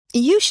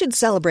You should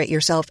celebrate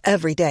yourself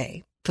every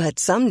day, but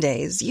some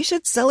days you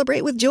should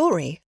celebrate with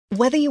jewelry.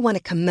 Whether you want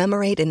to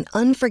commemorate an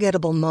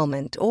unforgettable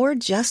moment or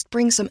just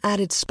bring some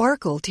added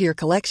sparkle to your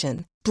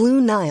collection,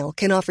 Blue Nile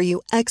can offer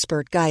you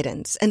expert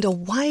guidance and a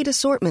wide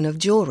assortment of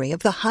jewelry of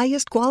the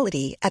highest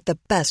quality at the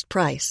best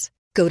price.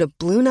 Go to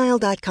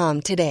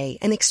BlueNile.com today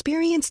and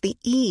experience the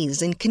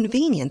ease and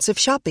convenience of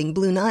shopping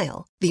Blue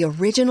Nile, the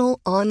original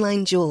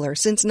online jeweler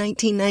since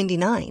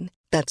 1999.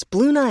 That's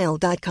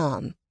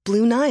BlueNile.com.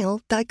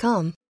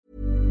 BlueNile.com.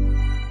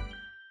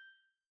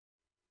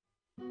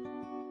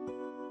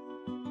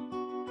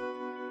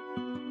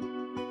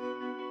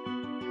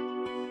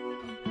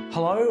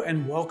 Hello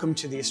and welcome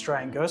to the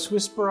Australian Ghost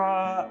Whisperer.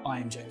 I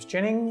am James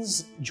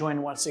Jennings,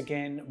 joined once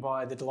again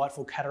by the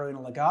delightful Katerina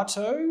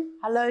Legato.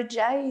 Hello,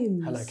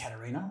 James. Hello,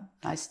 Katerina.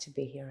 Nice to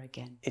be here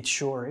again. It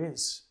sure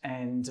is.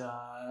 And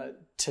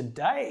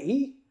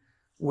today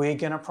we're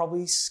going to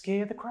probably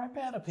scare the crap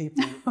out of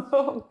people.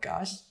 Oh,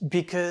 gosh.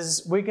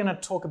 Because we're going to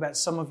talk about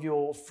some of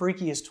your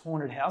freakiest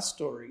haunted house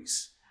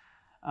stories.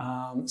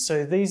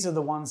 So these are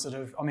the ones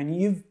that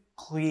you've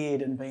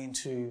cleared and been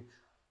to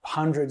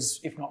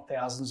hundreds, if not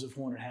thousands, of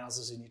haunted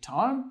houses in your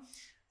time.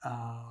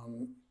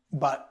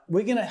 But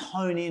we're going to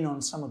hone in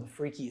on some of the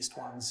freakiest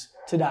ones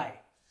today.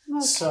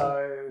 Okay.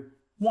 So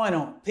why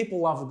not?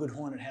 People love a good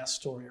haunted house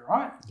story,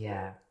 right?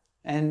 Yeah.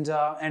 And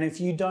if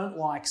you don't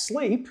like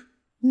sleep,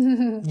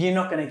 you're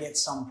not going to get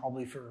some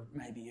probably for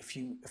maybe a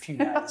few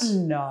days.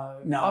 No.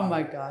 Oh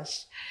my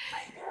gosh.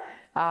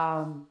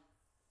 Maybe.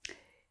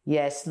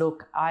 Yes,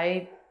 look,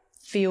 I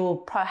feel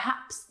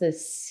perhaps the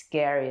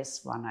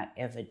scariest one I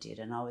ever did,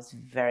 and I was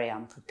very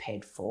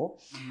unprepared for,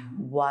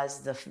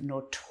 was the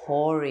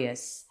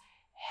notorious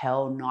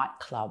Hell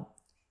nightclub.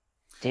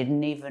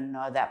 Didn't even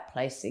know that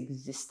place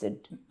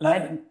existed.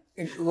 Let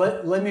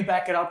me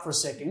back it up for a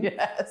second.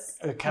 Yes.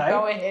 Okay.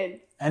 Go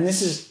ahead. And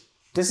this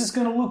is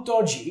going to look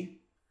dodgy.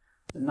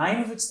 The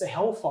name of it's the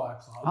Hellfire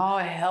Club. Oh,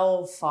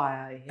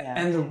 Hellfire, yeah.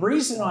 And the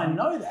reason I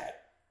know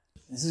that,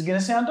 this is going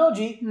to sound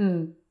dodgy,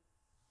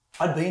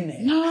 I'd been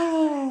there.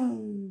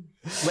 No.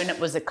 When it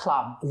was a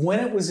club. When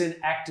it was an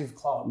active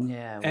club.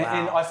 Yeah, wow.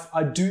 And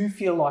I do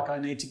feel like I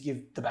need to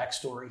give the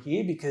backstory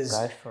here because,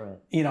 Go for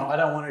it. I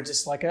don't want to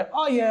just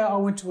I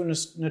went to a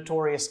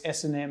notorious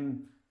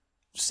S&M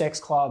sex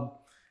club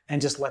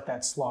and just let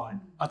that slide.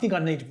 I think I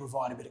need to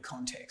provide a bit of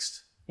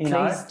context.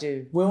 Please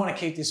do. We want to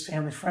keep this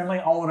family friendly.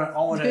 I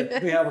want to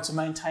be able to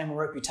maintain my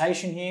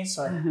reputation here.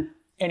 So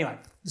anyway,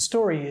 the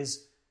story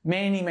is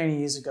many, many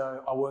years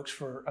ago, I worked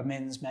for a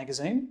men's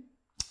magazine,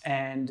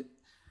 and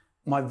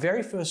my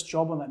very first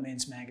job on that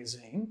men's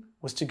magazine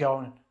was to go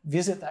and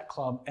visit that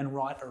club and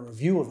write a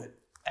review of it,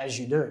 as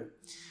you do.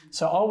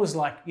 So I was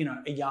like,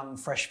 a young,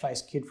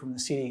 fresh-faced kid from the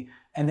city,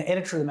 and the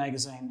editor of the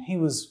magazine, he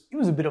was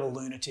a bit of a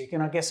lunatic,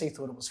 and I guess he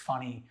thought it was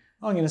funny.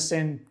 I'm going to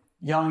send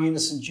young,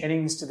 innocent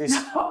Jennings to this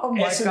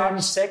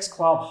S&M sex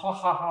club, ha,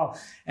 ha, ha.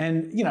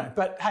 And,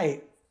 but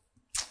hey,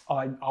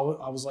 I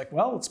was like,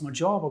 well, it's my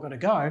job, I've got to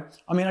go.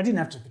 I mean, I didn't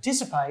have to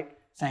participate,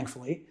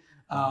 thankfully.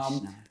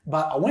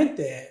 But I went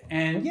there,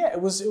 and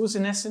it was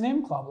an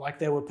S&M club. Like,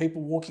 there were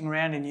people walking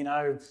around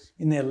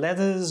in their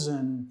leathers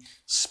and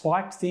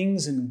spiked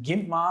things and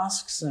gimp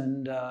masks,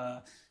 and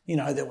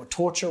there were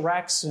torture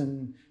racks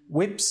and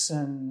whips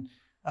and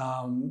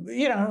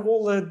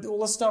all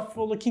the stuff,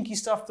 all the kinky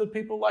stuff that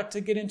people like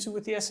to get into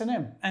with the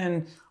S&M.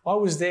 And I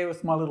was there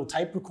with my little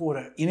tape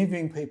recorder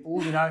interviewing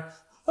people.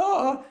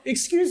 Oh,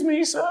 excuse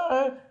me,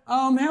 sir.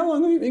 How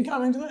long have you been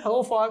coming to the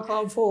Hellfire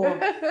Club for?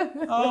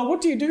 What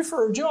do you do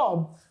for a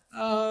job?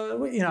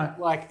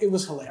 It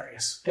was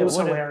hilarious. It was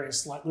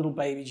hilarious, like little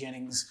baby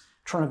Jennings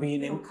trying to be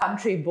in little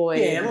country boy.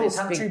 Yeah, little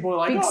country boy,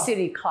 like big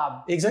city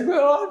club. Exactly.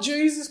 Oh,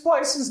 geez, this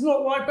place is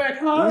not like back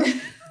home.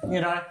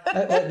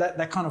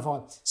 that kind of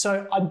vibe.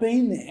 So I'd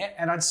been there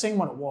and I'd seen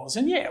what it was,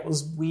 and it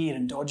was weird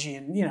and dodgy,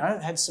 and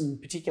it had some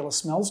particular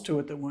smells to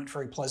it that weren't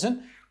very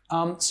pleasant.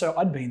 So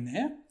I'd been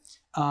there.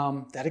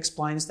 That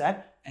explains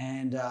that.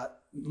 And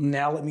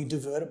now let me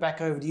divert it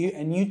back over to you,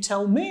 and you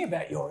tell me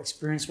about your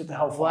experience with the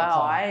Hellfire Club.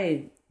 Well,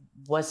 I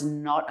was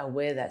not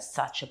aware that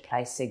such a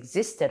place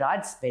existed.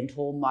 I'd spent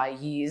all my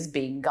years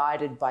being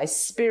guided by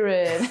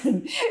spirit,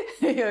 and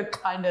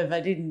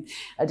I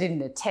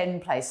didn't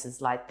attend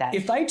places like that.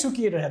 If they took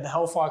you to the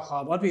Hellfire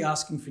Club, I'd be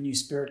asking for new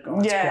spirit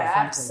guides. Yeah,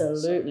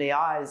 absolutely.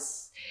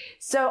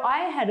 So I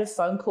had a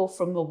phone call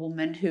from a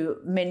woman who,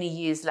 many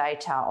years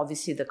later,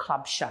 obviously the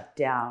club shut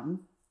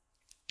down.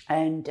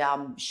 And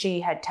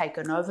she had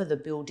taken over the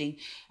building,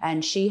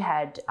 and she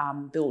had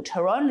built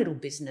her own little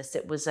business.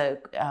 It was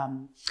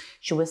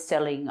she was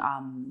selling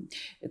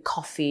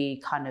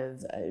coffee, kind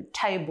of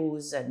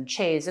tables and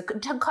chairs, a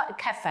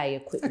cafe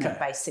equipment,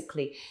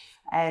 basically.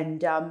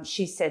 And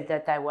she said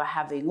that they were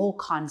having all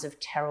kinds of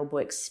terrible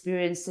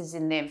experiences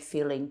in there,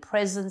 feeling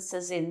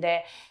presences in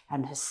there,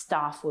 and her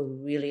staff were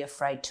really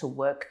afraid to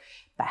work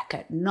back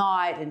at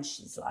night. And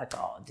she's like,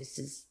 oh, this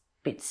is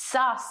bit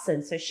sus.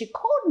 And so she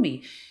called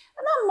me.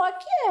 And I'm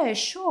like, yeah,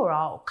 sure,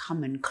 I'll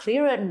come and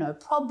clear it, no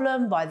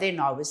problem. By then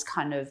I was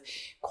kind of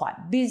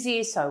quite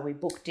busy, so we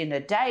booked in a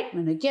date.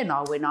 And again,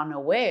 I went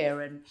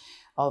unaware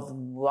of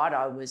what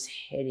I was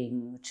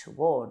heading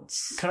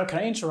towards. Can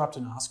I interrupt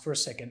and ask for a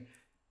second?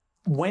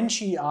 When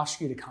she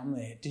asked you to come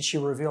there, did she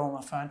reveal on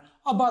the phone,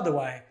 oh, by the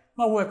way,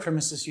 my work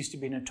premises used to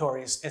be a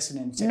notorious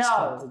S&M sex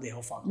club called the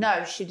Hellfire?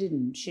 No, she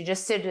didn't. She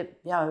just said,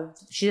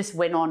 she just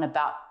went on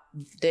about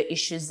the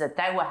issues that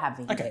they were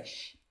having there,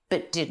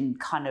 but didn't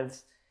kind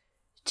of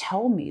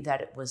tell me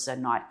that it was a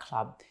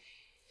nightclub.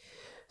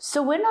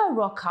 So when I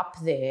rock up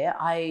there,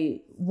 I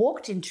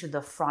walked into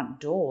the front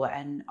door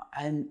and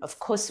of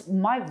course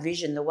my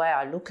vision, the way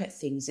I look at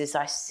things is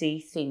I see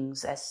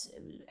things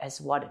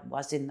as what it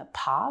was in the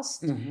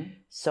past. Mm-hmm.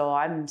 So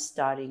I'm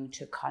starting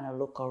to kind of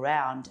look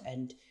around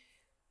and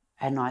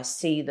I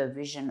see the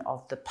vision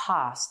of the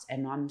past,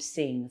 and I'm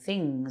seeing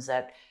things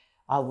that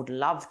I would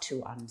love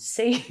to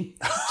unsee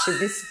to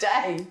this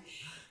day.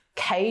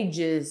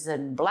 Cages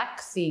and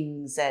black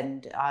things,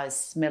 and I was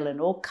smelling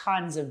all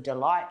kinds of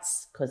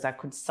delights because I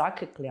can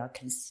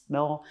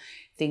smell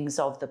things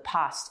of the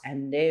past,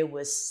 and there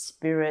were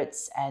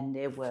spirits and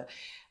there were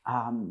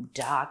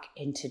dark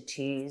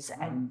entities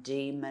and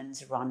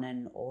demons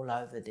running all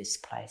over this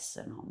place.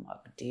 And I'm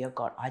like, dear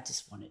God, I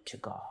just wanted to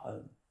go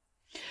home.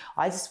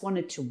 I just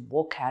wanted to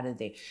walk out of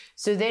there.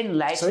 So then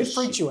later... So it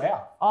freaked you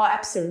out? Oh,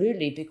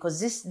 absolutely, because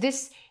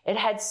this it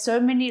had so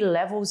many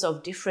levels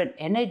of different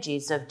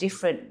energies, of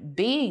different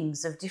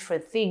beings, of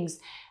different things.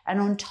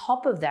 And on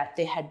top of that,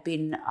 there had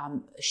been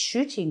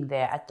shooting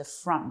there at the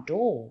front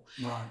door.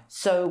 Right.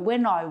 So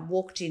when I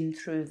walked in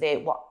through there,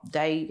 what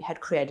they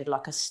had created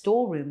like a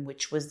storeroom,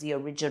 which was the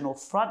original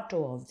front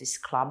door of this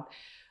club,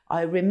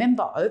 I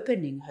remember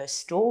opening her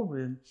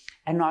storeroom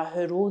and I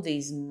heard all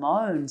these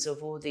moans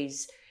of all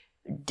these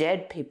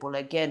dead people.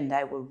 Again,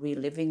 they were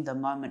reliving the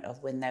moment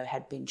of when they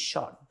had been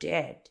shot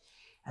dead,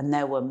 and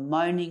they were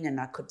moaning, and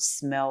I could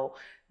smell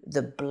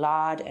the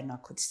blood and I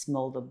could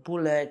smell the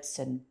bullets.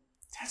 And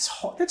that's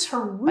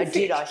horrific. I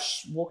did. I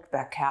walked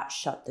back out,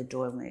 shut the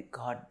door, and went,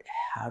 God,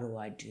 how do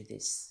I do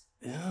this?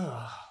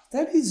 Ugh,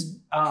 that is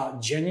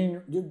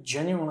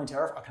genuinely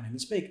terrifying. I can't even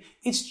speak.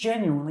 It's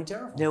genuinely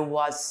terrifying. It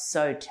was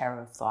so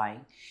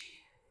terrifying.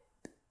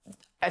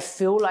 I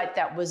feel like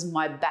that was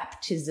my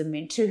baptism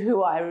into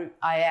who I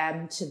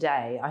am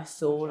today. I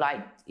feel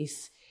like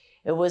if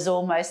it was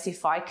almost,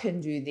 if I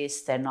can do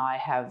this, then I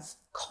have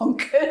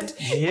conquered.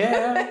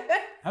 Yeah,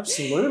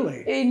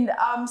 absolutely.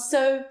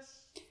 So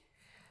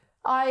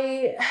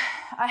I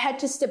had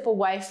to step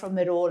away from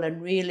it all and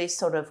really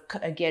sort of,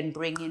 again,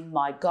 bring in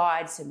my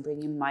guides and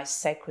bring in my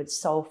sacred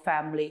soul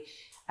family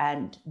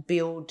and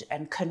build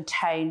and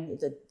contain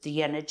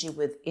the energy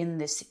within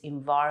this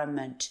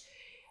environment.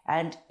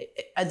 And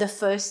the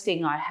first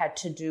thing I had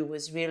to do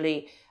was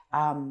really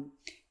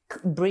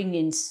bring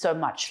in so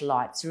much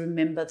light. So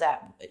remember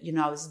that,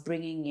 I was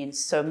bringing in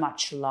so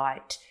much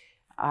light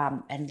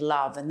and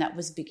love, and that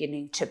was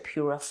beginning to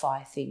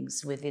purify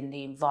things within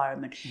the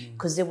environment,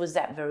 because there was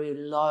that very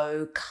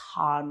low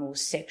carnal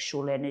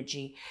sexual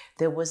energy.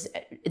 There was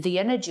the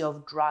energy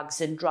of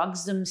drugs, and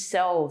drugs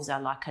themselves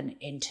are like an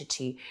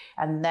entity,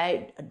 and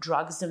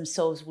drugs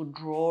themselves would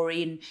draw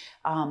in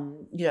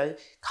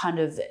kind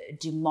of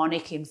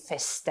demonic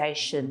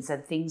infestations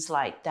and things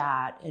like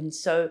that. And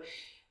so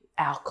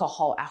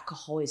alcohol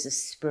is a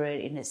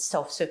spirit in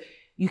itself. So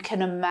you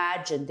can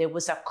imagine there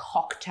was a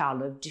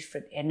cocktail of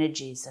different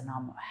energies, and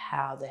I'm like,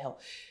 how the hell?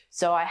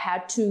 So I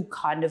had to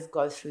kind of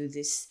go through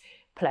this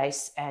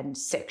place, and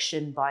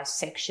section by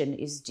section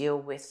is deal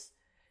with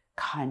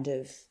kind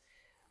of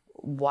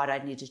what I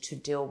needed to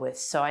deal with.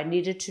 So I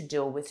needed to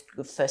deal with,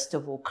 first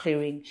of all,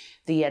 clearing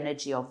the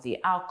energy of the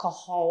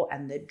alcohol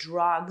and the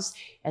drugs,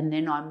 and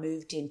then I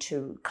moved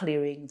into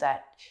clearing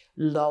that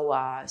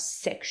lower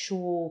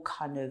sexual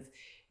kind of,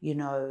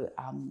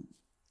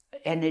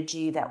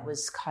 energy that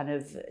was kind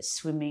of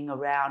swimming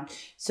around.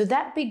 So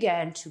that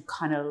began to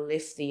kind of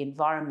lift the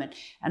environment.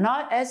 And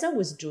as I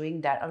was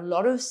doing that, a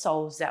lot of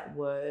souls that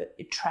were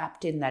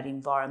trapped in that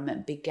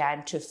environment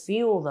began to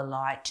feel the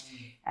light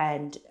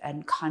and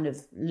kind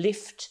of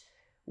lift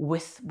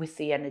with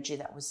the energy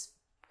that was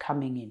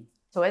coming in.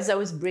 So as I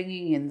was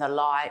bringing in the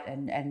light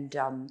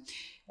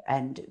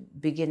and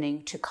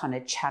beginning to kind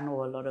of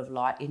channel a lot of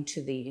light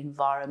into the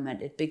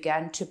environment, it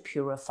began to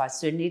purify.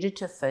 So it needed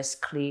to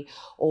first clear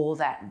all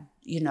that,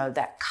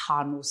 that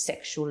carnal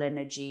sexual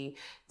energy,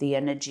 the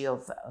energy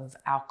of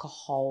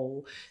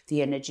alcohol,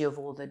 the energy of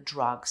all the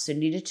drugs. So I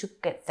needed to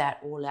get that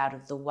all out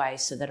of the way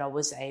so that I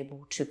was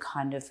able to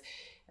kind of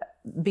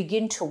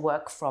begin to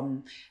work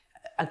from,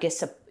 I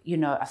guess,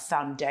 a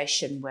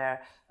foundation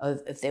where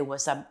if there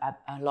was a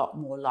lot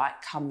more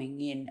light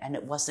coming in, and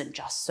it wasn't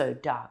just so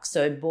dark.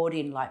 So it brought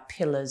in like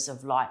pillars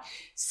of light,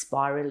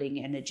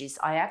 spiraling energies.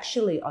 I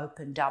actually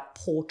opened up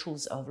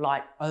portals of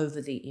light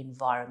over the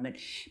environment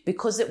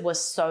because it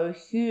was so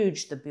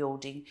huge, the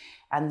building,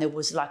 and there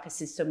was, like I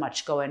said, so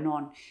much going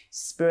on.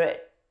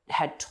 Spirit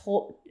had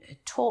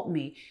taught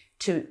me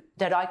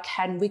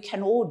that we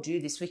can all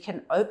do this. We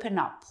can open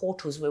up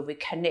portals where we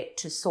connect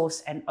to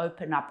source and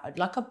open up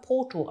like a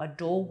portal, a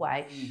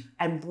doorway,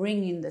 and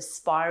bring in the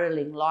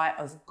spiraling light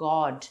of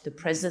God, the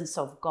presence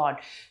of God.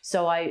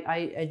 So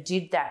I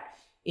did that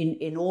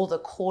in all the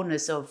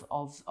corners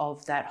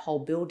of that whole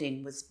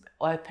building, was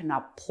open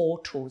up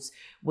portals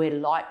where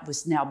light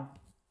was now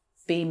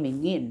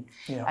beaming in.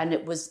 Yeah. And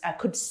I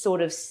could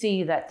sort of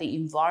see that the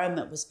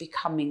environment was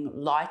becoming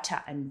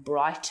lighter and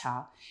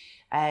brighter.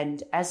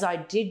 And as I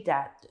did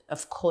that,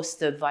 of course,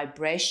 the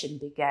vibration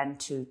began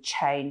to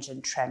change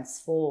and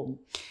transform.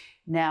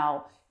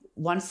 Now,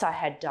 once I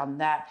had done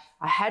that,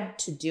 I had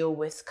to deal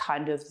with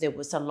there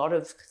was a lot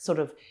of sort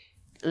of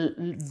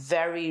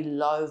very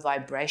low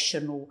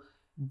vibrational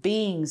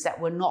beings that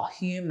were not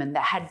human,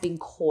 that had been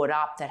caught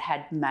up, that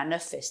had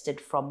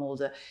manifested from all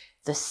the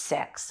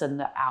sex and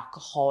the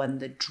alcohol and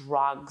the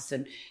drugs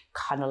and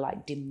kind of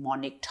like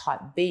demonic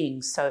type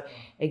beings. So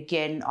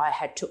again, I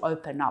had to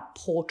open up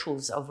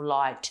portals of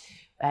light,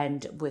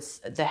 and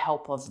with the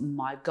help of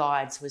my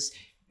guides was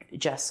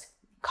just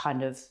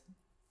kind of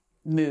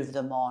move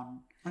them on.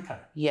 Okay.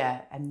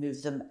 Yeah, and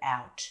move them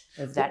out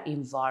of that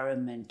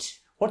environment.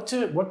 What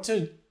do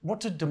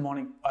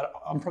demonic,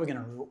 I'm probably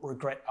going to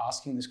regret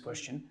asking this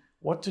question,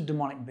 what do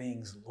demonic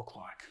beings look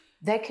like?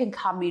 They can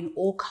come in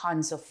all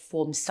kinds of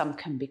forms. Some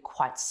can be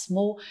quite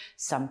small,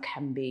 some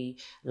can be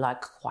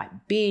like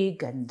quite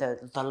big, and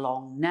the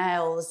long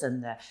nails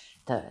and the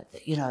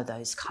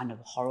those kind of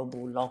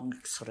horrible long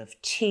sort of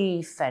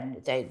teeth,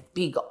 and their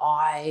big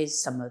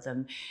eyes. Some of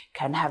them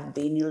can have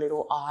beany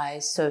little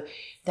eyes. So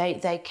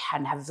they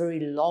can have very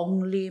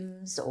long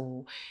limbs,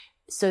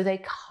 so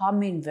they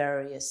come in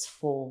various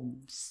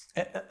forms.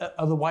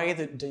 Are the way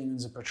that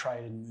demons are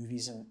portrayed in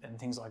movies and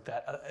things like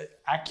that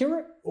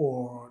accurate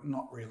or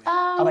not really?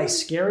 Are they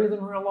scarier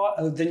than real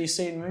life, than you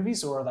see in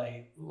movies, or are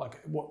they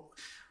like what?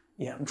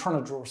 Yeah, I'm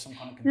trying to draw some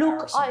kind of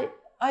comparison. Look,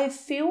 I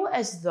feel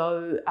as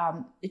though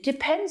it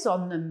depends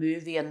on the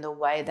movie and the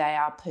way they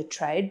are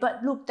portrayed.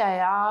 But look,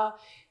 they're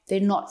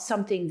not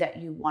something that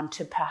you want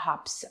to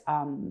perhaps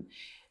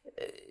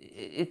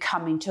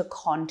come into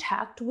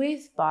contact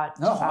with,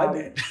 but I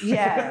did.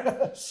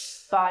 Yeah,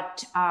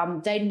 but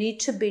they need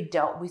to be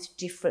dealt with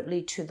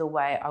differently to the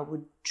way I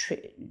would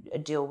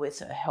deal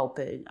with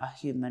a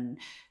human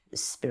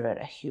spirit,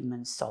 a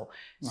human soul.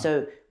 Right.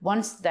 So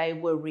once they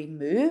were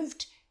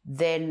removed,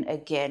 then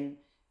again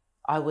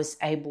I was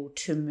able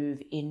to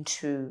move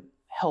into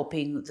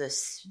helping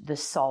the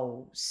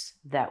souls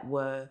that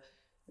were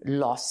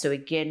lost. So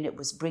again, it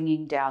was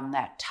bringing down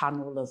that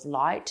tunnel of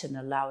light and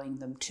allowing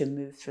them to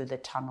move through the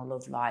tunnel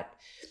of light.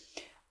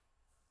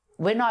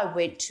 When I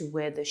went to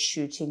where the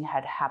shooting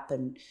had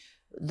happened,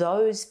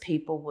 those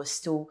people were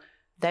still,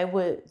 they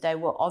were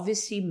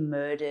obviously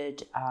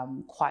murdered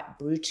quite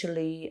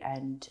brutally,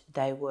 and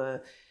they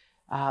were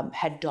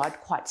had died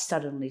quite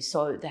suddenly.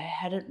 So they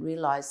hadn't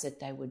realized that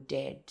they were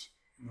dead.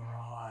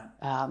 Right.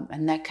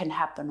 And that can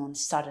happen on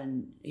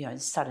sudden,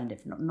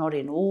 if not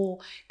in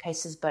all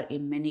cases, but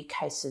in many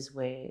cases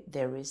where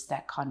there is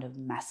that kind of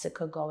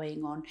massacre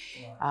going on.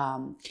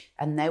 Right.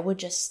 And they were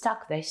just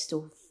stuck. They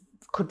still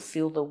could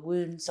feel the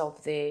wounds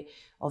of the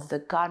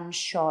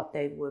gunshot.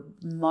 They were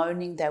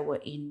moaning. They were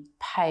in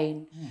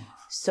pain.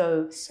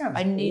 So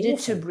I needed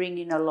to bring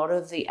in a lot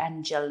of the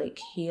angelic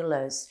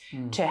healers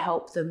to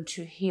help them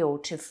to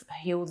heal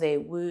their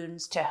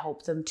wounds, to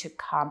help them to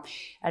come.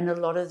 And a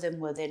lot of them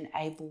were then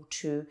able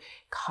to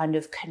kind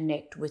of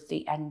connect with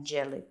the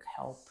angelic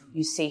help.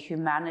 You see,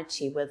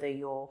 humanity, whether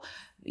you're,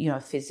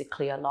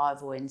 physically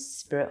alive or in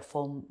spirit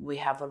form, we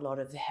have a lot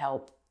of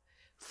help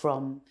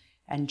from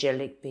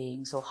angelic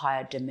beings or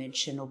higher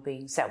dimensional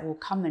beings that will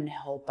come and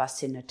help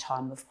us in a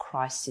time of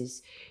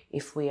crisis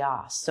if we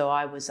ask. So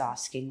I was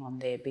asking on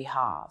their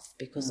behalf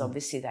because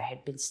obviously they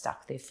had been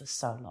stuck there for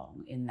so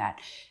long in that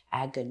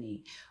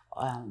agony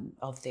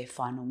of their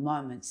final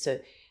moments. So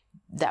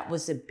that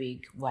was a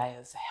big way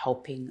of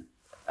helping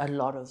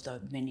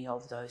many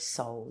of those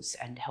souls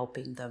and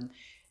helping them.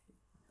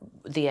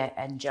 The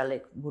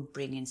angelic would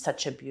bring in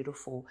such a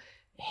beautiful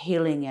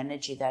healing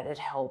energy that it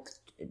helped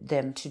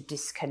them to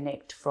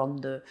disconnect from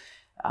the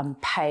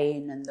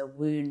pain and the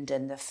wound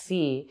and the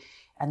fear.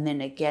 And then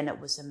again, it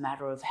was a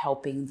matter of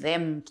helping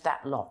them,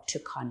 that lot, to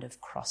kind of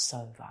cross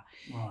over.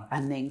 Right.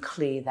 And then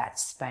clear that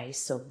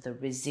space of the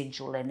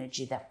residual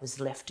energy that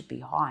was left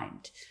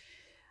behind.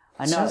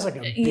 I know. Sounds like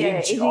a big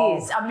job.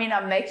 It is. I mean,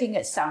 I'm making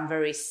it sound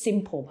very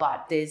simple,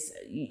 but there's...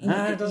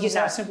 No, it doesn't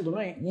sound simple to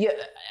me.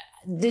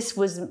 This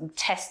was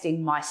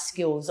testing my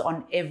skills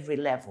on every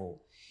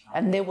level.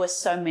 And there were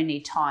so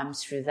many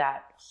times through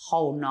that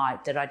whole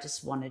night that I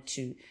just wanted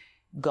to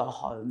go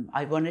home.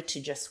 I wanted to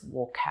just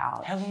walk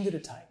out. How long did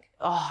it take?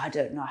 Oh, I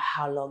don't know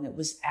how long. It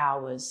was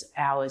hours,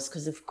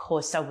 because of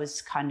course I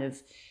was kind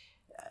of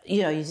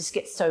you just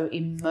get so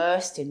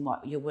immersed in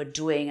what you were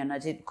doing, and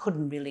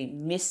couldn't really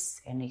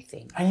miss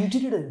anything. And you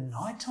did it at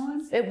night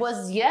time? It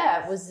was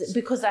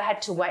because I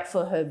had to wait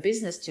for her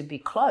business to be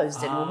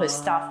closed and all her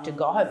staff to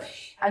go home.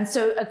 And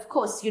so, of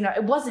course,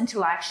 it wasn't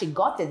until I actually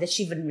got there that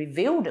she even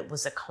revealed it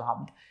was a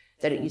club,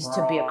 that it used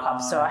to be a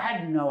club. So I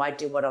had no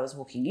idea what I was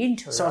walking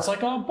into. So it's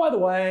like, oh, by the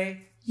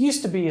way,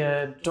 used to be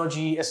a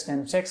dodgy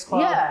S&M sex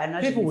club. Yeah, and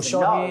I people were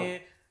shot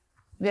here.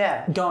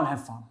 Yeah. Go and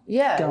have fun.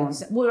 Yeah.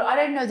 Well, I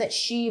don't know that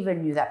she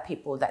even knew that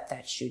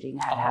that shooting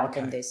had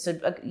happened there. So,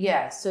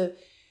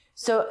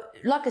 So,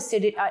 like I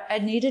said, I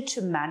needed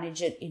to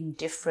manage it in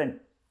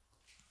different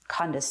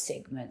kind of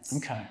segments.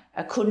 Okay.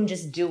 I couldn't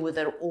just deal with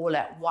it all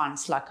at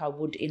once like I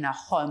would in a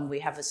home. We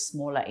have a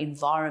smaller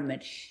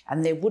environment,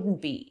 and there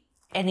wouldn't be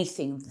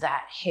anything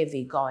that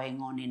heavy going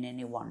on in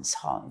anyone's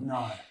home.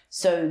 No.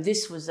 So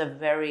this was a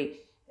very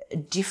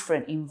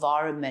different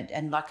environment,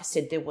 and like I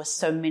said, there were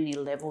so many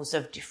levels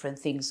of different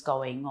things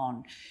going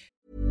on.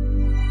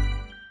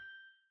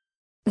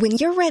 When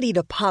you're ready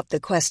to pop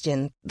the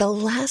question, the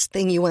last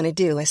thing you want to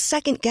do is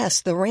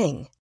second-guess the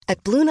ring.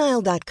 At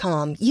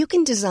BlueNile.com, you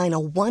can design a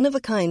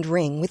one-of-a-kind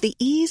ring with the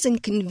ease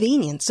and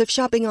convenience of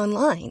shopping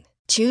online.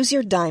 Choose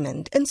your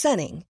diamond and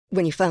setting.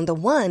 When you find the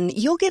one,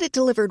 you'll get it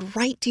delivered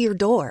right to your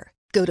door.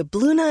 Go to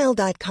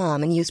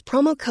BlueNile.com and use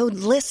promo code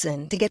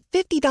LISTEN to get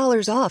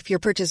 $50 off your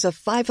purchase of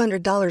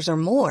 $500 or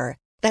more.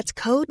 That's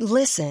code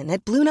LISTEN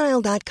at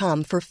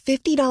BlueNile.com for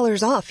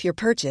 $50 off your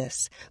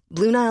purchase.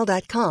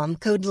 BlueNile.com,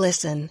 code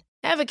LISTEN.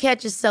 Ever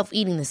catch yourself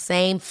eating the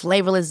same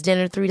flavorless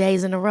dinner 3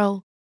 days in a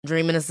row?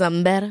 Dreaming of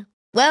something better?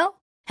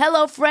 Well,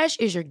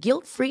 HelloFresh is your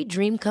guilt-free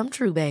dream come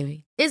true,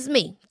 baby. It's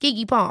me,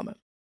 Keke Palmer.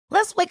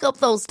 Let's wake up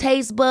those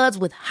taste buds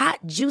with hot,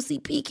 juicy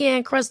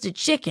pecan-crusted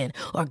chicken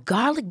or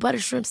garlic butter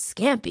shrimp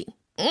scampi.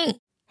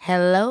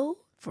 Hello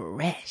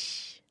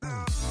Fresh.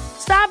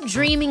 Stop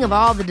dreaming of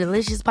all the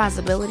delicious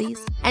possibilities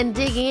and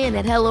dig in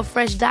at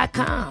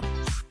HelloFresh.com.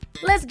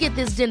 Let's get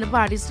this dinner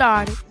party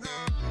started.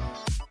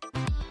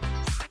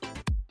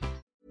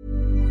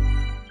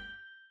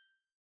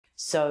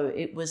 So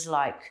it was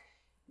like,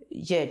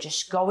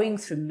 just going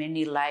through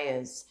many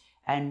layers.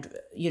 And,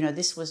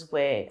 this was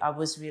where I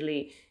was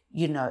really,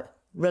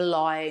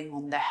 relying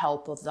on the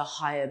help of the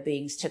higher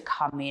beings to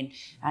come in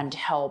and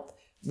help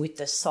with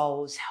the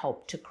souls,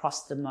 help to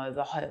cross them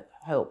over,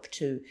 help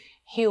to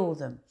heal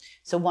them.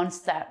 So once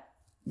that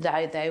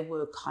they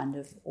were kind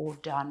of all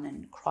done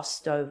and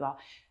crossed over,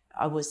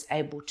 I was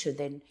able to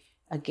then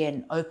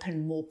again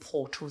open more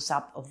portals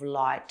up of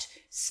light,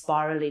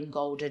 spiraling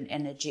golden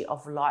energy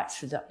of light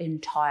through the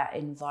entire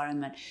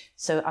environment,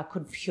 so I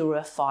could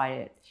purify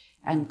it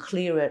and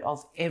clear it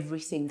of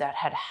everything that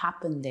had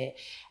happened there.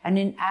 And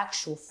in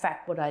actual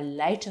fact, what I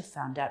later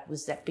found out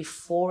was that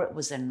before it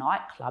was a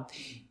nightclub,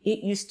 it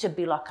used to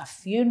be like a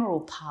funeral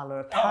parlour,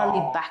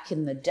 apparently back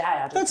in the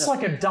day. That's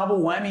like a double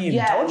whammy of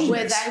dodginess.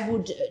 Where they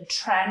would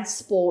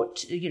transport,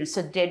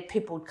 so dead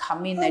people would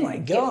come in,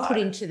 they'd get put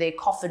into their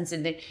coffins,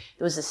 and then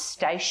there was a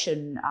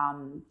station,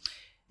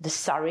 the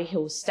Surrey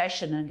Hills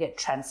station, and get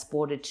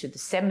transported to the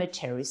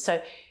cemetery.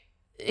 So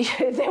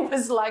there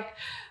was like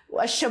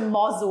a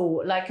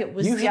schmozzle, like it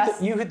was you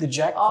hit the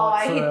jackpot. Oh,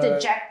 I hit the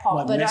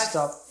jackpot, but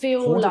I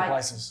feel like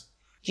places.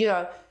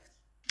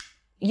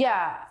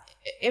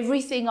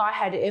 Everything I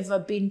had ever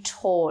been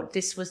taught,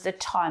 this was the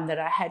time that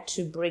I had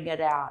to bring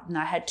it out, and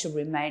I had to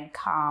remain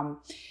calm,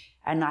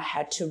 and I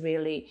had to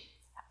really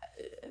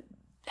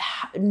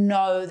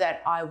know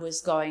that I was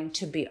going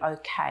to be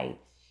okay.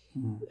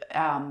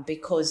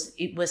 Because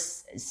it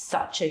was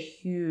such a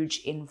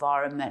huge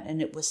environment, and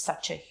it was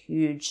such a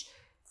huge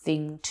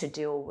thing to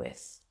deal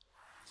with.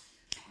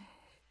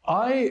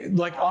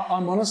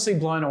 I'm honestly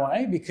blown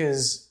away,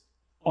 because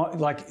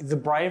the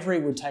bravery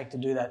it would take to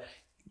do that.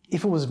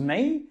 If it was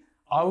me,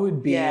 I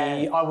would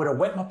have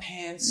wet my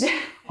pants.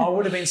 I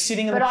would have been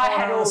sitting in the corner, I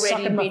had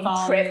already been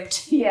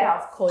prepped. Yeah,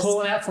 of course.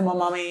 Calling out for my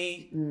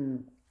mummy.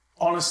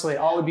 Honestly,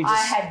 I would be just...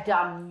 I had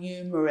done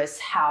numerous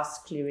house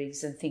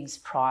clearings and things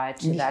prior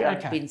to that.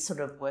 Okay. I'd been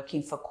sort of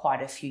working for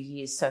quite a few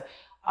years. So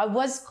I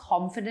was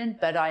confident,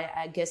 but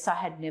I guess I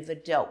had never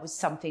dealt with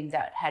something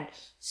that had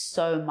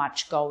so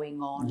much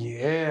going on.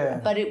 Yeah.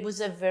 But it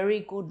was a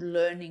very good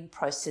learning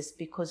process,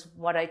 because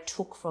what I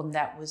took from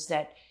that was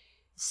that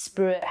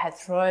Spirit had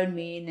thrown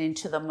me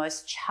into the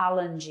most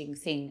challenging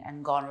thing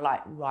and gone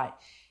like, right,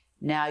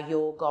 now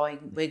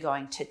we're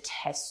going to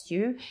test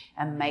you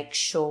and make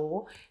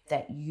sure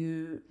that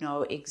you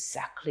know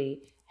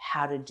exactly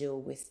how to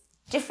deal with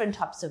different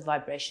types of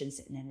vibrations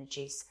and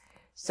energies.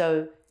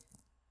 So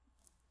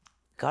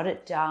got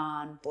it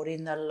done, brought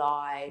in the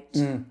light,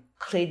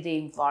 cleared the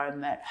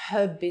environment.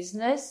 Her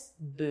business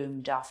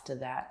boomed after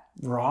that.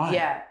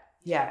 Right.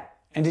 Yeah.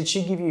 And did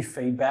she give you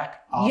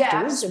feedback afterwards?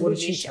 Yeah, absolutely. What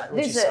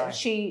did she say?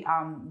 She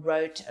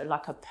wrote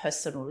like a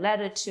personal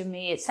letter to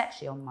me. It's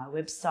actually on my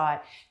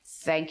website,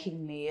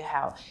 thanking me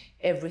how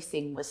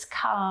everything was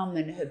calm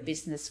and her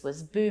business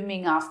was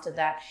booming after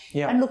that.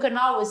 Yeah. And look, and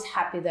I was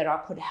happy that I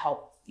could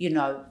help,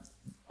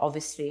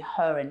 obviously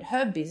her and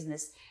her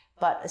business.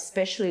 but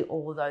especially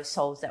all those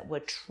souls that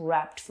were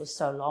trapped for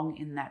so long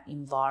in that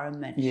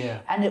environment.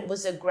 Yeah. And it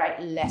was a great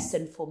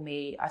lesson for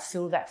me. I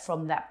feel that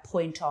from that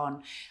point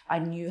on, I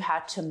knew how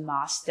to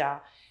master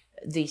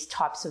these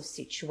types of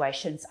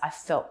situations. I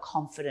felt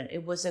confident.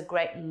 It was a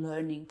great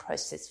learning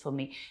process for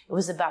me. It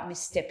was about me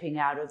stepping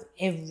out of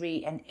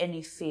every and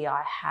any fear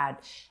I had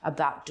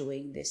about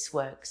doing this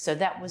work. So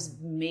that was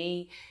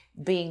me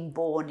being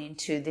born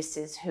into, this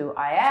is who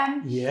I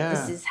am. Yeah.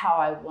 This is how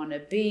I want to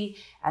be.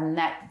 And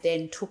that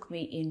then took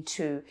me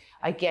into,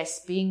 I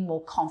guess, being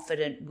more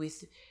confident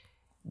with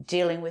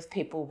dealing with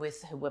people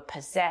who were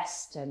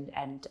possessed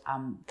and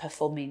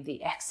performing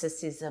the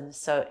exorcism.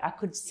 So I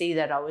could see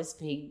that I was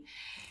being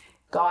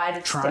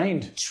guided,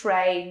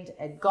 trained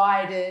and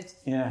guided,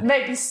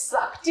 maybe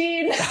sucked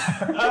in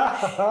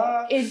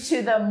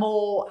into the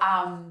more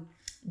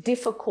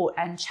difficult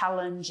and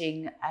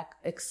challenging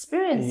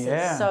experiences.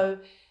 Yeah. So,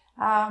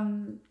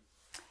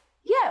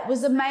 it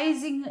was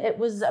amazing. It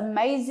was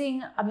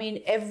amazing. I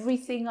mean,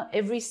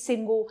 every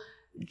single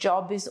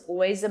job is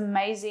always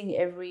amazing.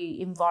 Every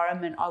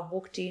environment I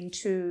walked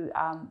into,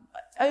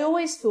 I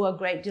always feel a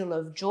great deal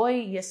of joy.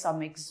 Yes,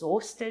 I'm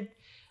exhausted.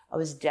 I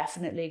was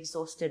definitely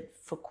exhausted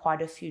for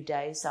quite a few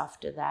days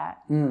after that.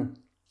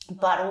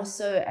 But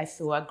also I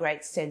feel a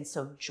great sense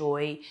of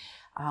joy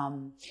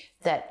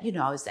that,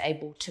 I was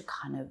able to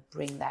kind of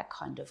bring that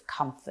kind of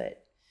comfort.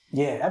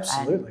 Yeah,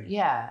 absolutely.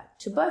 And,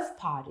 to both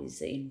parties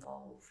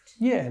involved.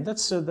 Yeah,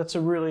 that's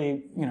a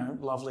really,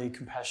 lovely,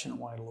 compassionate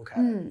way to look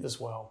at it as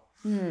well.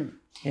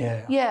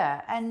 Yeah.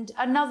 Yeah, and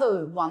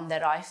another one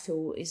that I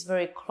feel is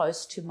very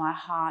close to my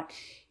heart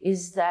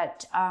is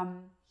that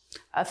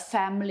a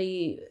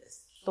family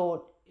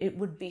thought it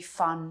would be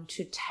fun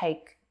to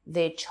take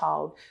their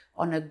child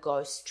on a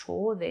ghost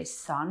tour, their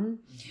son.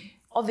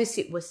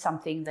 Obviously, it was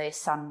something their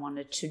son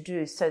wanted to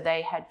do. So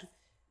they had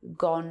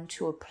gone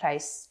to a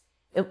place,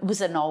 it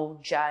was an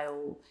old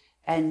jail.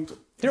 And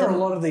there are a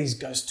lot of these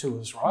ghost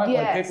tours, right?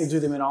 Yes. Like people do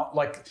them in,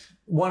 like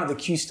one of the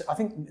Q, I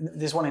think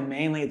there's one in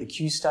Manly at the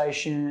Q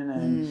station,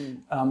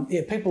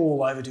 and people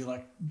all over do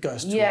like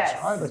ghost tours,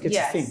 right? Like it's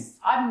a thing.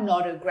 I'm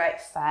not a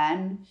great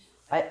fan.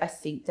 I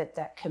think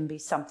that can be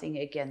something,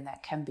 again,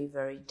 that can be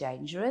very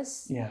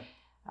dangerous. Yeah.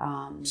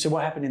 So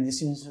what happened in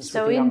this instance?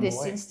 So with the young in this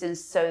boy?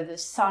 instance, so the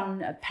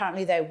son,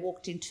 apparently they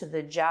walked into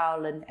the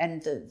jail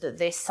and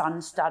their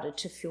son started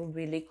to feel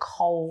really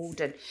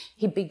cold and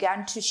he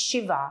began to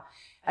shiver.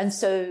 And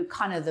so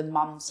kind of the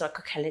mum's like,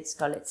 okay, let's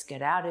go, let's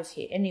get out of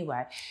here.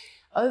 Anyway,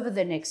 over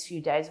the next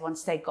few days,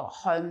 once they got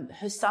home,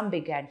 her son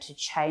began to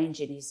change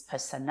in his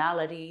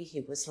personality.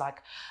 He was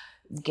like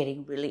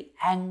getting really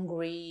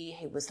angry.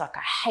 He was like,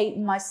 I hate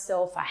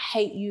myself. I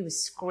hate you. He was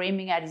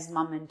screaming at his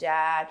mum and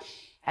dad.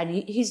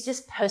 And his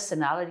just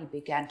personality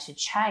began to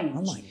change.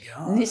 Oh, my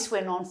God. And this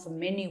went on for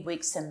many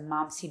weeks and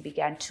months. He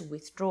began to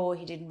withdraw.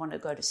 He didn't want to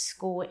go to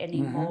school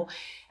anymore.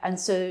 And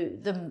so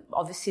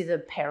obviously the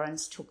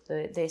parents took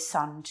their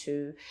son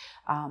to,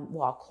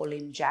 I'll call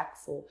him Jack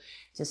for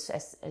just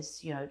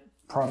as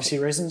Privacy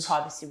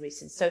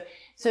reasons.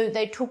 So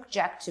they took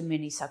Jack to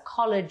many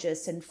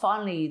psychologists, and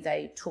finally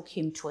they took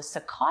him to a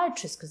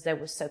psychiatrist because they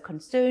were so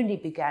concerned. He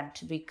began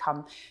to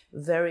become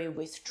very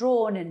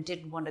withdrawn and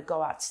didn't want to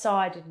go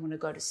outside, didn't want to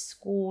go to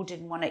school,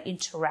 didn't want to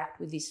interact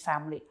with his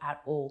family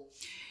at all.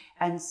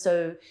 And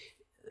so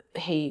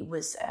he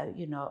was,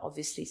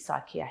 obviously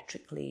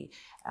psychiatrically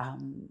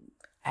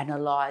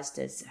analysed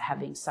as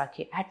having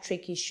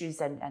psychiatric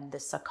issues, and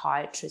the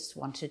psychiatrist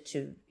wanted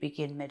to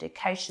begin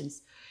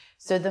medications.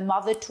 So the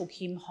mother took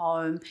him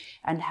home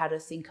and had to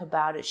think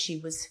about it. She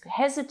was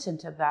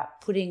hesitant about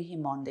putting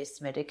him on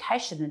this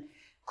medication and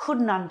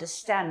couldn't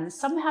understand. And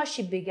somehow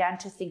she began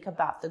to think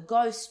about the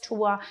ghost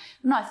tour.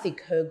 And I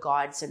think her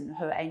guides and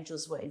her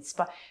angels were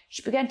inspired.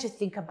 She began to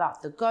think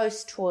about the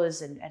ghost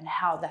tours and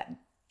how that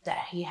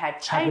he had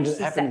changed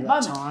since that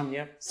moment. Time,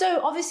 yeah. So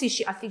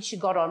obviously I think she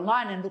got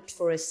online and looked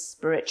for a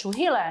spiritual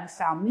healer and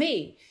found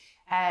me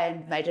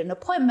and made an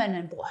appointment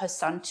and brought her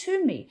son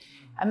to me.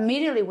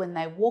 Immediately when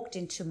they walked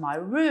into my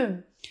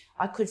room,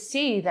 I could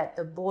see that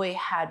the boy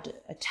had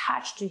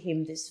attached to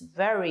him this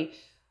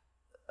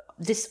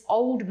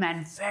old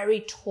man,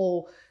 very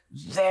tall,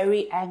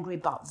 very angry,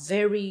 but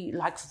very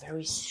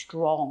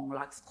strong,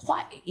 like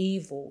quite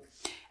evil.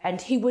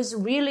 And he was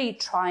really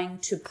trying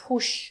to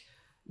push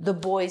the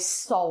boy's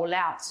soul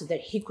out so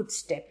that he could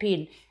step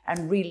in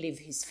and relive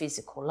his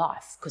physical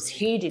life because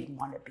he didn't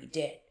want to be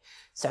dead.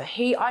 So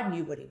I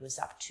knew what he was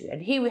up to,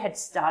 and he had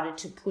started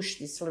to push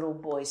this little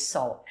boy's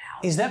soul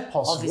out. Is that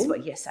possible?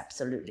 Yes,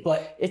 absolutely.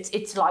 Like,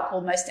 it's like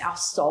almost our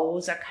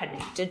souls are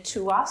connected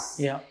to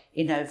us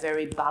in a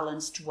very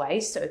balanced way.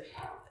 So,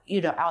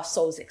 our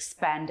souls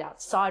expand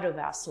outside of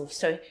ourselves.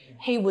 So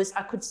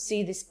I could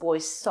see this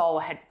boy's soul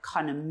had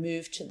kind of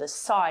moved to the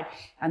side,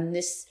 and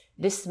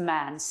this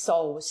man's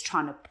soul was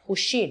trying to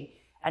push in,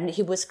 and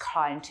he was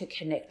trying to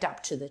connect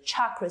up to the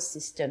chakra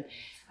system.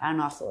 And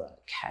I thought,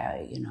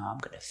 okay, I'm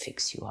going to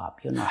fix you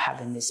up. You're not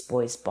having this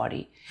boy's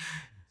body.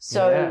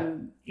 So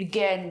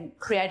again,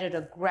 created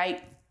a great,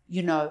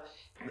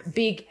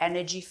 big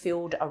energy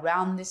field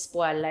around this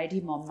boy. I laid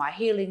him on my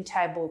healing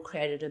table,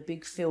 created a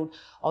big field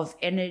of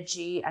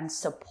energy and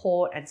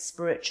support and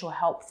spiritual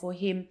help for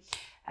him.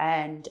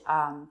 And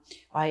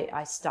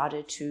I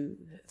started to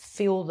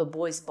feel the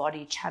boy's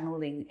body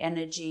channeling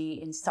energy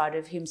inside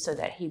of him so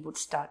that he would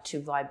start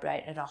to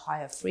vibrate at a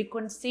higher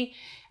frequency.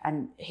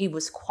 And he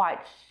was quite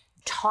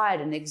tired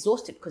and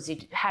exhausted because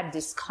he had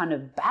this kind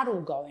of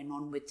battle going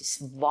on with this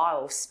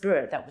vile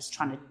spirit that was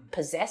trying to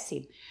possess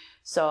him.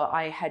 So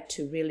I had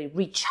to really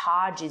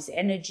recharge his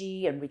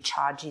energy and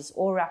recharge his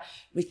aura,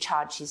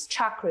 recharge his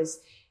chakras.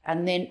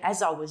 And then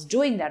as I was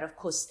doing that, of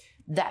course,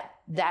 that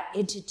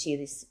entity,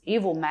 this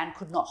evil man,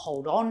 could not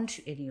hold on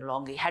to any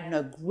longer. He had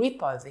no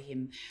grip over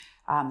him.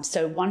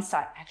 So once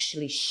I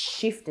actually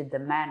shifted the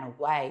man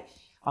away,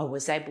 I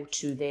was able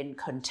to then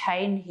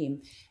contain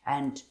him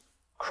and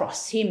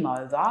cross him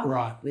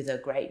over with a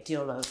great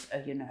deal of,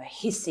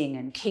 hissing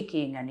and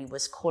kicking. And he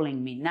was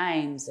calling me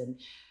names and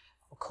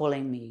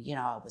calling me,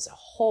 I was a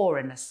whore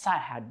and a slut,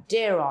 how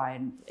dare I?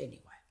 And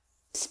anyway,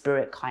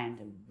 spirit kind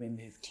of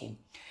removed him.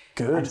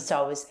 Good. And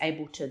so I was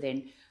able to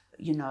then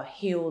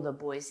heal the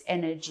boy's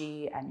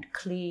energy and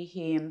clear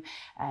him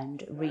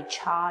and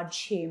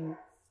recharge him.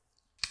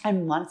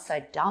 And once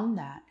I'd done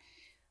that,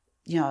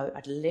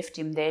 I'd left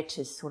him there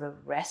to sort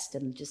of rest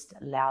and just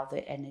allow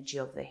the energy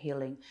of the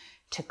healing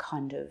to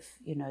kind of,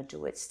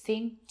 do its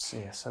thing.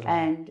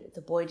 And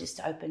the boy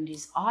just opened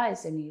his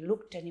eyes and he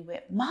looked and he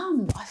went,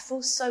 "Mum, I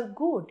feel so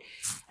good."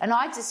 And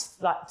I just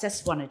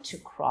wanted to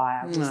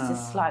cry. I was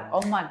just like,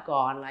 oh my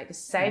God,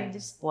 save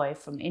this boy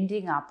from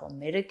ending up on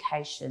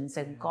medications.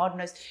 And God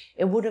knows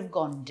it would have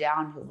gone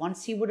downhill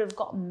once he would have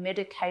gotten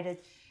medicated.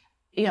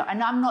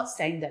 And I'm not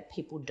saying that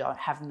people don't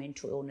have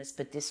mental illness,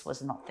 but this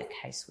was not the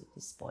case with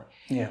this boy.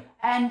 Yeah.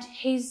 And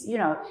he's,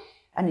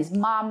 and his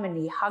mum, and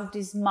he hugged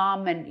his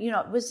mum, and,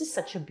 it was just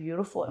such a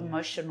beautiful,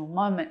 emotional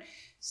moment.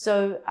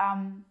 So,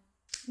 and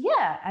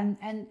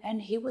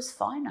he was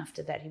fine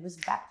after that. He was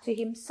back to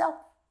himself,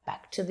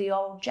 back to the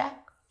old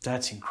Jack.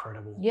 That's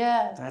incredible.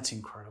 Yeah. That's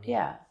incredible.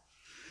 Yeah.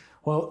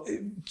 Well,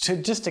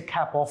 to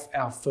cap off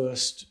our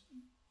first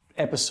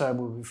episode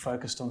where we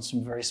focused on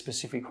some very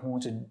specific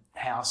haunted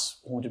house,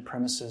 haunted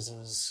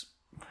premises,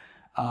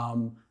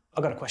 I've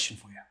got a question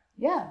for you.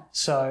 Yeah.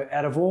 So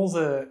out of all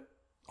the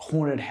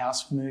haunted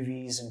house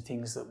movies and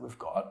things that we've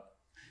got,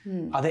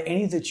 are there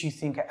any that you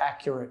think are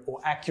accurate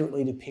or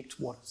accurately depict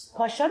what it's like?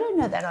 Gosh, I don't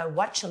know that I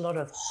watch a lot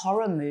of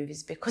horror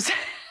movies because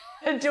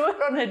I do it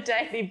on a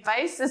daily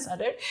basis. I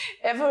don't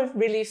ever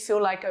really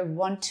feel like I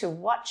want to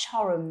watch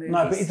horror movies.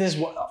 No,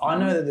 but I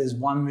know that there's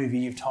one movie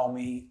you've told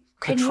me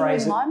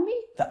portrays Can you remind me?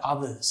 The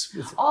Others.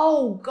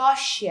 Oh,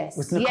 gosh, yes.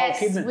 With Nicole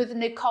Kidman. With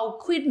Nicole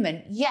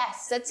Kidman.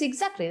 Yes, that's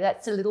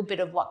a little bit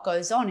of what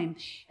goes on.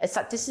 It's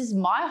like, this is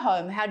my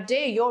home. How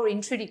dare you're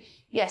intruding.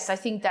 Yes, I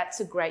think that's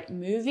a great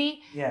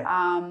movie.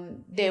 Yeah.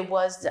 There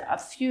was a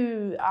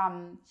few,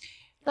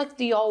 like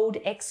the old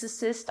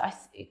Exorcist,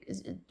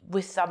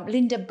 with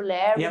Linda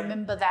Blair. Yep.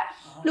 Remember that?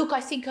 Look, I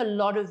think a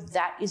lot of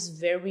that is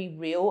very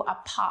real,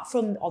 apart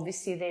from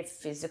obviously their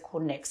physical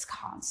necks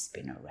can't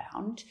spin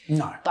around.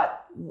 No.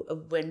 But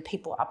when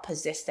people are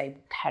possessed, they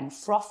can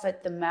froth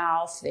at the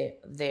mouth.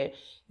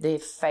 Their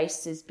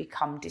faces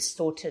become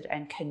distorted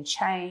and can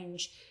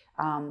change.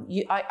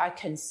 I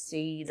can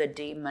see the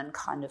demon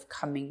kind of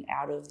coming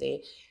out of their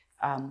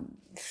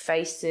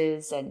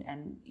faces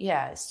and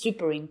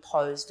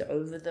superimposed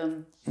over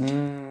them.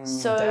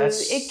 So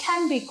it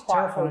can be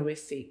quite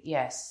horrific,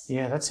 yes.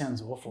 Yeah, that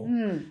sounds awful.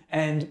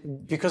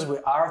 And because we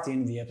are at the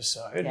end of the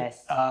episode,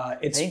 yes. I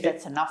think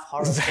that's enough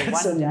horror for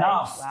one day.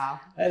 Enough. Wow.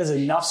 That is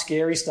enough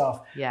scary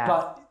stuff. Yeah.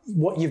 But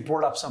what you've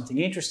brought up something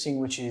interesting,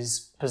 which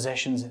is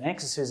possessions and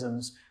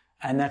exorcisms,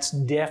 and that's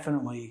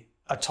definitely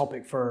a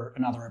topic for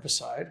another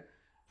episode,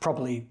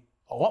 probably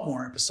a lot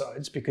more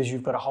episodes, because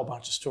you've got a whole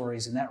bunch of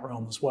stories in that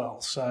realm as well.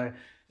 So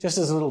just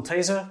as a little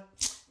teaser,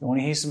 you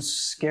want to hear some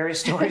scary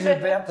stories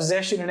about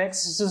possession and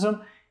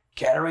exorcism,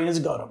 Katarina's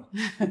got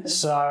them.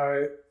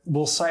 So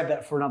we'll save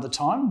that for another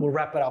time. We'll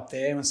wrap it up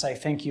there and say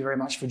thank you very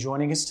much for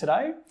joining us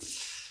today.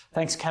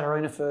 Thanks,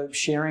 Katarina, for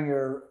sharing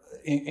your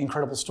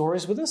incredible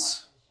stories with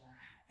us.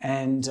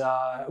 And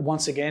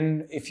once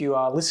again, if you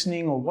are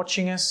listening or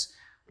watching us,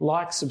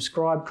 like,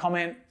 subscribe,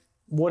 comment,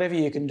 whatever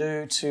you can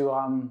do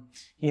to,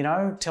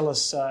 tell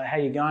us how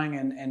you're going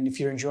and if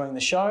you're enjoying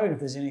the show, and if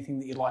there's anything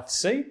that you'd like to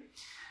see.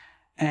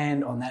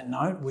 And on that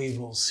note, we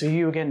will see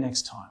you again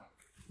next time.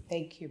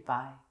 Thank you.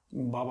 Bye.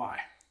 Bye-bye.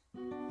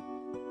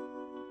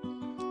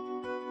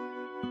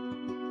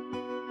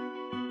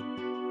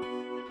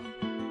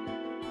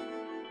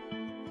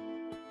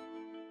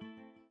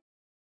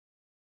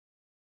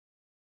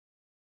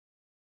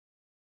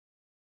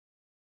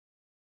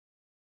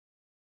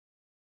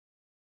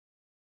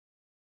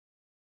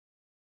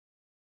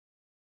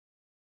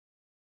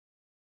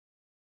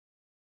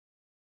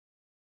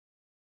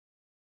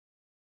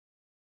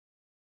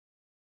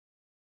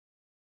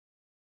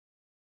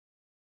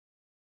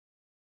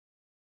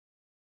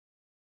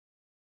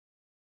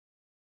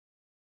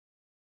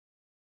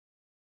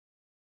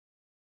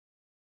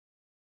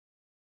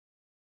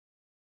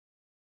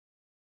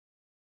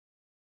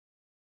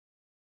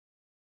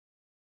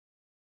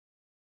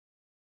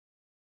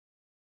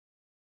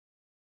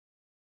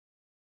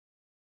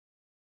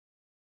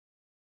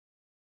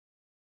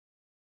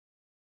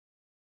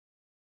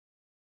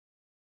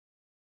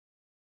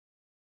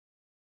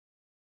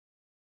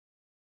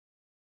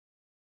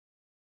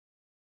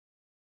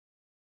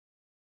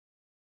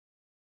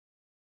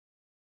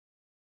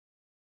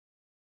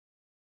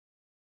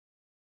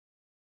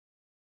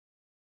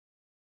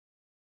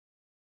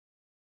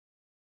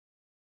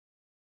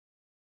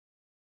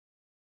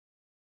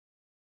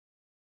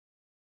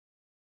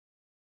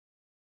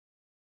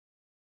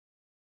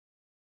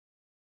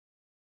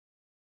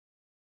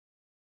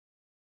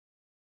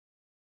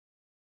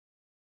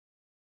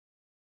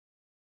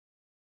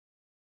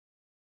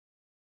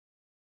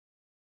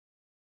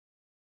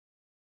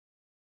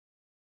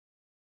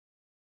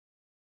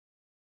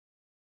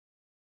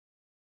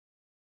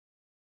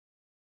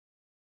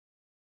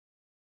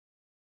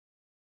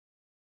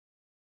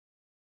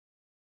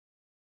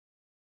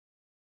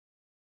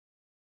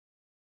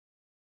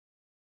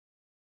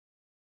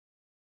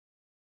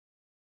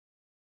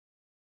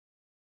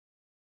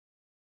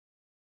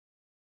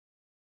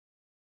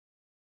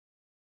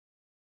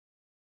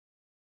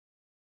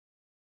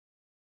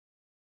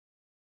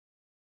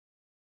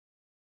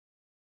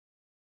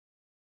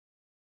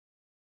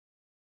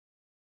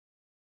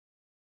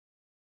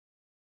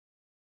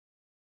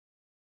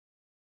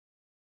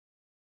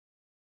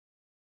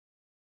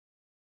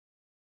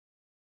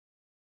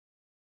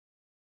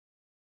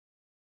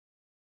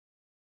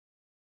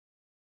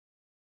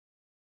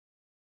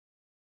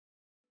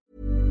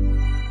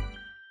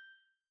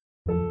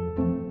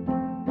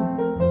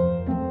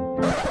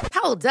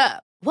 Hold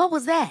up. What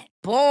was that?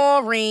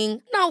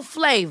 Boring. No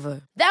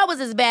flavor. That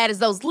was as bad as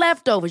those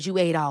leftovers you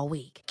ate all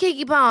week.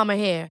 Keke Palmer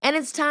here, and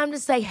it's time to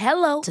say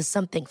hello to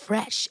something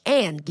fresh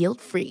and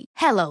guilt-free.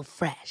 Hello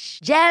Fresh.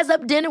 Jazz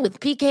up dinner with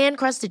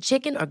pecan-crusted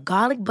chicken or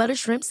garlic butter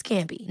shrimp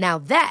scampi. Now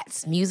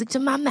that's music to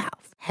my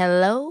mouth.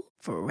 Hello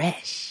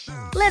Fresh.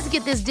 Let's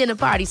get this dinner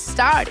party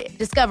started.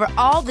 Discover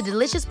all the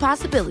delicious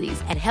possibilities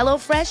at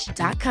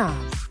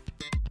hellofresh.com.